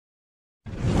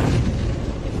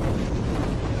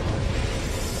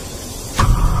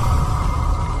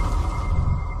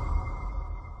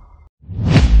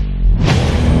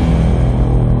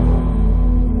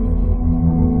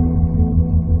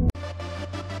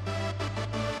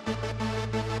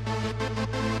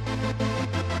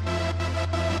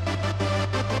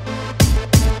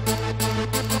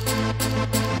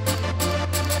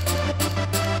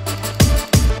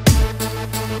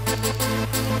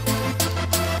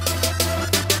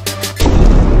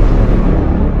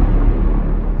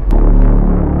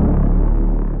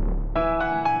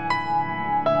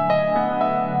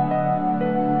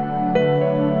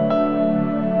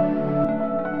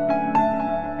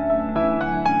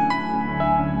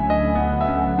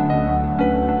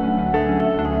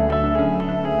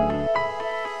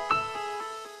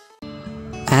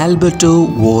Alberto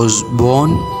was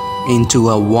born into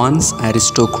a once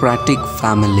aristocratic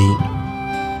family.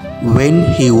 When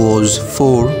he was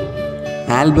 4,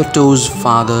 Alberto's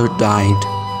father died,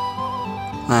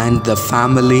 and the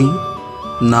family,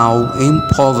 now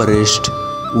impoverished,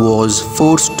 was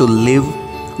forced to live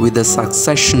with a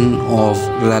succession of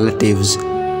relatives.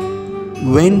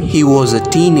 When he was a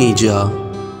teenager,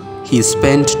 he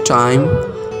spent time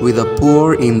with the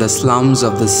poor in the slums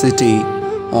of the city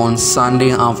on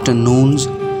Sunday afternoons,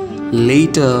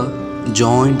 later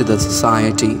joined the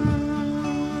society.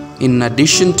 In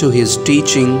addition to his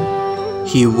teaching,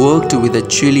 he worked with the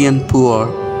Chilean poor,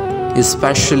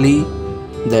 especially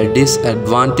the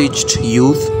disadvantaged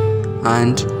youth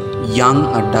and young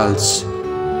adults.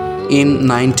 In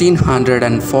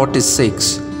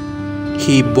 1946,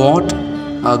 he bought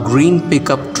a green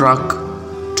pickup truck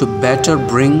to better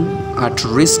bring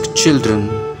at-risk children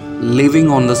living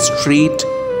on the street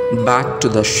back to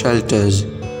the shelters.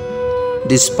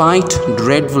 Despite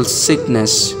dreadful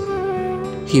sickness,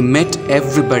 he met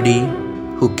everybody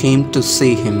who came to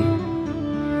see him.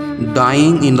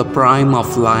 Dying in the prime of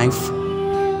life,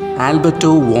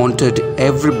 Alberto wanted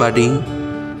everybody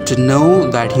to know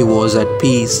that he was at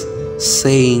peace,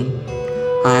 saying,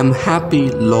 "I am happy,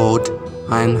 Lord,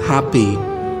 I am happy,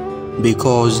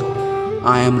 because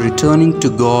I am returning to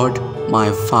God, my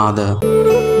Father."